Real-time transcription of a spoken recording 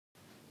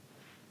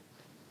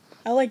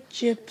I like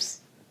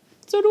chips.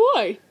 So do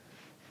I.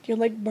 Do you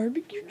like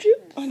barbecue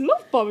chips? I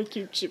love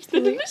barbecue chips.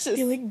 They're delicious. Do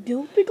you like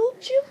dill pickle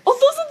chips? Oh,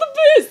 those are the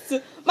best.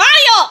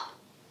 Mario!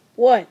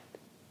 What?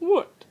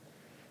 What?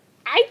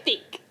 I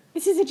think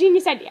this is a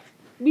genius idea.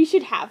 We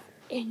should have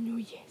a New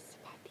Year's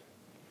party.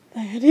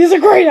 That is a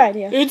great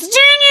idea. It's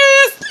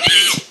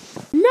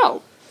genius!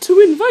 Now, to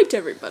invite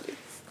everybody.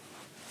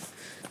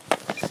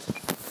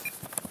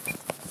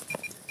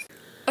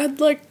 I'd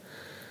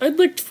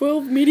like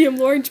 12 medium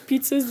large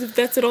pizzas if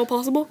that's at all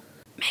possible.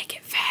 Make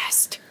it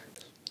fast.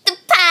 The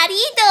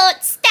party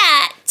don't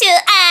start till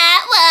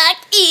I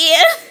walk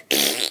in.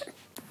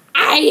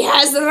 I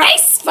has a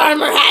rice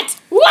farmer hat.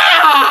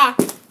 Wah!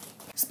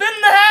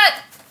 Spin the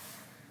hat!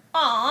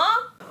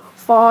 Aww.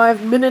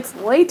 5 minutes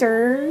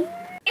later.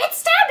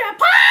 It's time to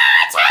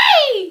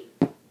party!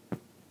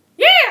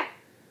 Yeah!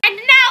 And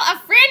now a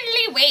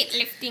friendly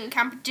weightlifting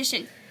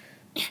competition.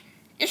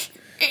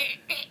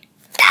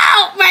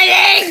 Ow, my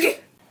leg!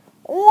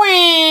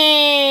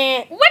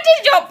 Wee! What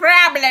is your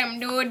problem,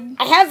 dude?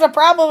 I have a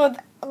problem with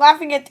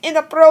laughing at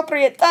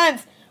inappropriate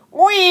times.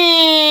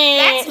 Wee!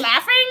 That's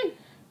laughing?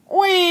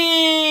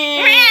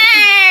 Wee!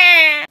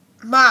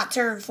 My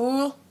turn,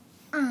 fool.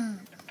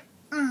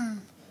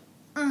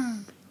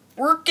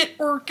 Work it,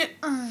 work it.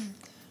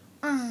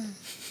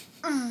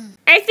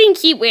 I think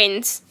he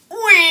wins.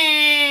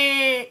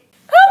 Wee!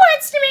 Who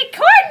wants to make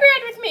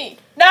cornbread with me?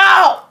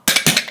 No!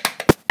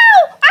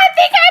 Oh, I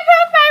think I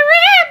broke my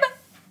rib!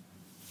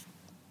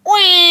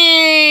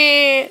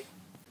 Wee!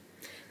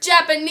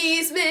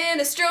 Japanese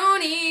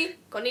minestrone.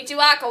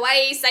 Konnichiwa,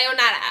 kawaii,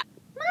 sayonara.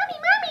 Mommy,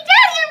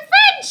 Daddy, I'm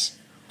French!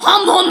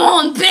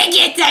 Hum, big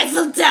it,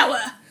 Eiffel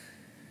Tower.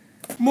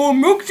 My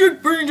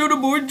milkshake brings all the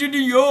boys to the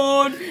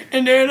yard,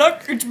 and they're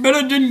like, it's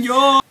better than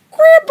yours.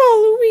 Grandpa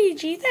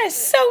Luigi, that's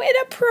so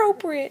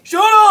inappropriate.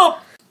 Shut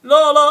up!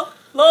 La la,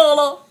 la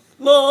la,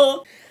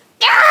 la.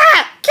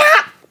 Ah!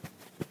 Stop!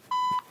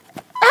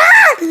 I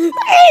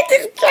hate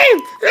this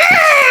game.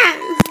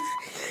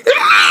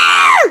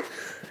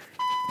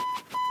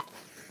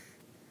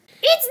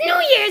 It's New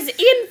Year's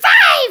in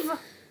 5,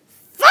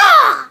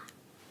 4,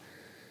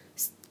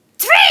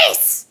 3,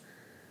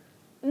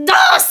 2,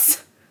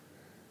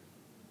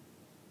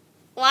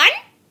 1.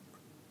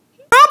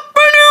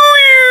 Happy New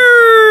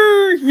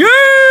Year!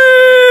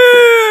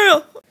 Yeah!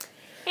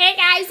 Hey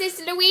guys, this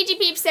is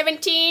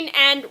Luigipeeps17,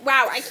 and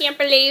wow, I can't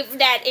believe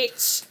that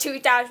it's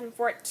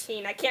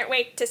 2014. I can't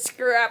wait to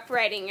screw up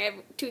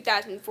writing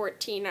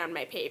 2014 on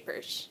my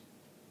papers.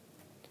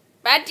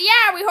 But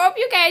yeah, we hope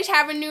you guys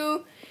have a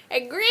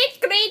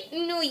great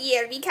new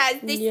year, because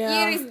this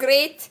year is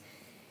great.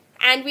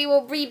 And we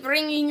will be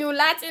bringing you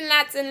lots and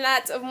lots and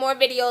lots of more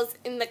videos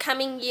in the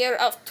coming year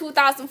of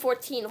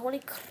 2014. Holy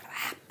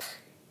crap.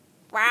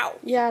 Wow.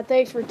 Yeah,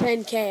 thanks for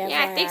 10K.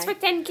 Yeah, thanks for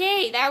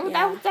 10K.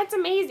 That's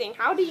amazing.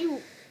 Are we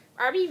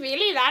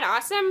really that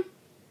awesome?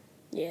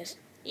 Yes.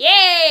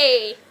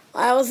 Yay!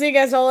 I will see you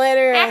guys all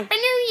later. Happy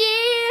New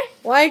Year!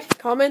 Like,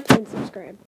 comment, and subscribe.